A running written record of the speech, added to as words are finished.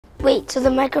Wait, so the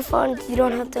microphone, you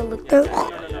don't have to look through?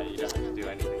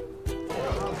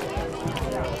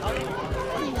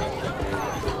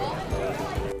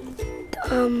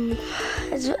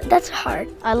 That's hard.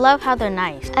 I love how they're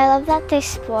nice. I love that they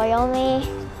spoil me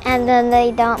and then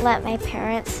they don't let my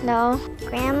parents know.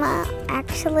 Grandma,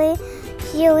 actually,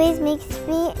 she always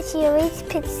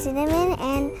puts cinnamon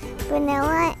and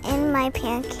vanilla in my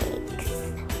pancakes.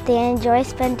 They enjoy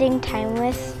spending time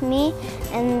with me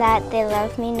and that they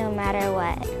love me no matter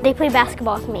what. They play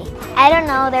basketball with me. I don't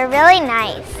know, they're really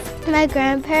nice. My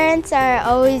grandparents are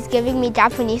always giving me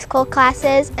Japanese school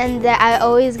classes, and I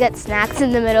always get snacks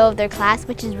in the middle of their class,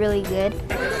 which is really good.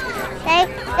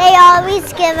 They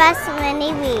always give us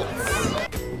mini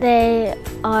wheats. They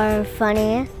are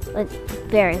funny, like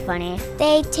very funny.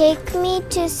 They take me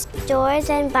to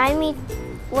stores and buy me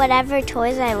whatever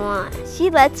toys I want. She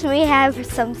lets me have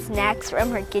some snacks from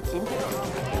her kitchen.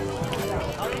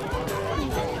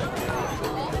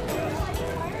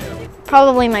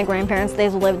 Probably my grandparents,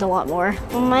 they've lived a lot more.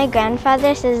 Well, my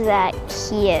grandfather says that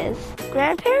he is.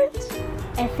 Grandparents?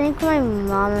 I think my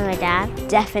mom and my dad.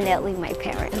 Definitely my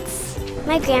parents.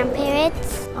 My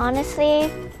grandparents. Honestly,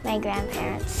 my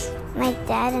grandparents. My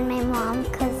dad and my mom,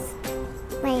 because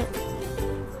my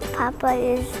papa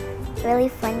is really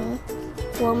funny.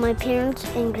 Well, my parents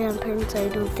and grandparents I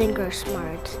don't think are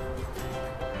smart.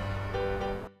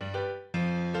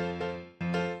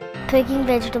 Picking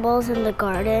vegetables in the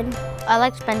garden. I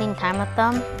like spending time with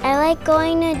them. I like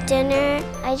going to dinner.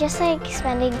 I just like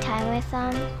spending time with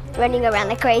them. Running around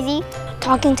like crazy.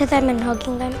 Talking to them and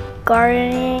hugging them.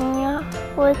 Gardening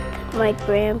with my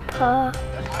grandpa.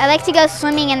 I like to go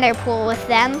swimming in their pool with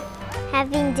them.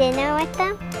 Having dinner with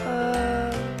them.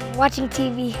 Watching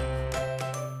TV.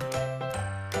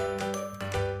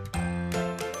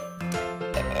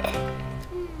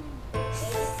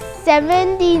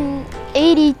 $70,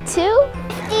 82?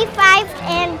 55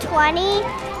 and 20.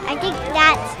 I think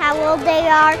that's how old they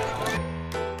are.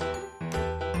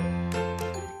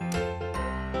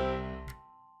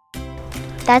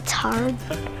 That's hard.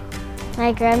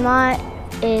 My grandma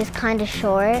is kind of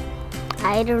short.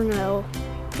 I don't know.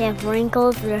 They have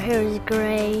wrinkles, their hair is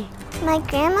gray. My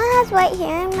grandma has white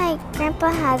hair and my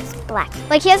grandpa has black.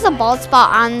 Like he has a bald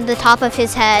spot on the top of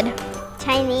his head.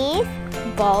 Chinese.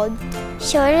 Bald.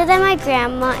 Shorter than my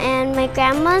grandma, and my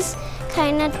grandma's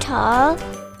kind of tall.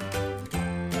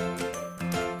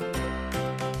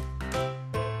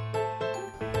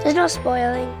 There's no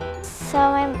spoiling. So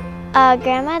my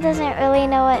grandma doesn't really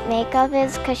know what makeup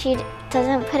is because she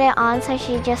doesn't put it on, so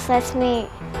she just lets me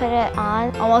put it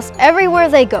on. Almost everywhere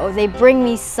they go, they bring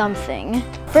me something.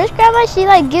 First grandma, she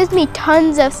like gives me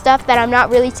tons of stuff that I'm not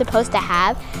really supposed to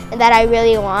have and that I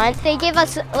really want. They give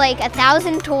us like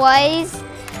 1,000 toys,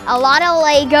 a lot of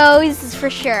Legos for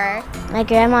sure. My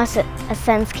grandma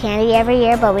sends candy every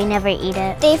year, but we never eat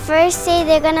it. They first say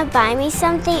they're gonna buy me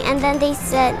something, and then they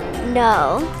said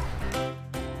no.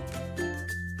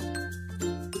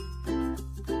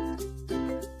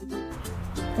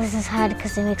 This is hard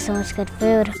because they make so much good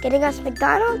food. Getting us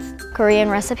McDonald's? Korean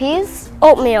recipes?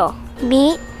 Oatmeal.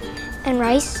 Meat and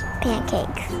rice,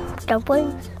 pancakes.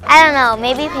 Dumplings? I don't know,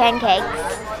 maybe pancakes.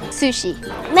 Sushi.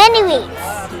 Many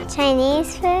wheats.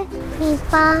 Chinese food,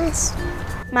 meatballs.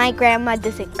 My grandma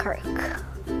doesn't cook.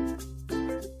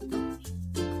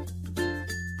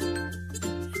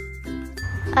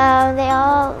 They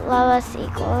all love us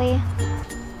equally.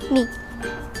 Me.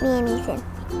 Me and Ethan.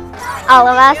 All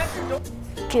of us.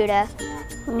 Judah.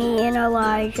 Me and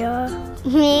Elijah.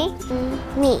 Me.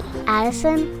 Me.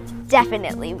 Addison.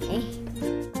 Definitely me.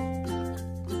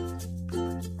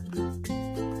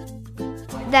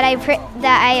 That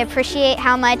I appreciate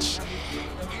how much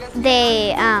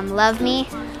they love me.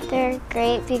 They're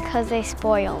great because they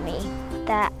spoil me.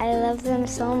 That I love them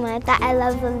so much. That I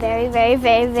love them very, very,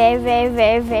 very, very, very,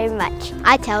 very, very much.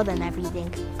 I tell them everything.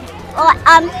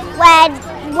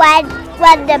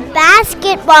 When the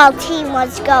basketball team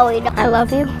was going, I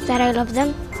love you. That I love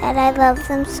them. that I love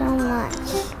them so much.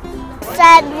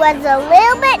 Said was a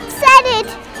little bit said it,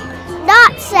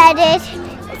 not said it,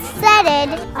 said it.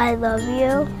 I love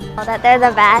you. That they're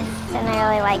the best and I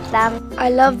really like them. I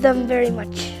love them very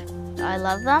much. I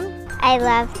love them. I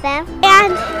love them.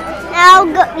 And now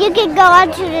you can go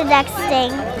on to the next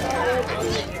thing.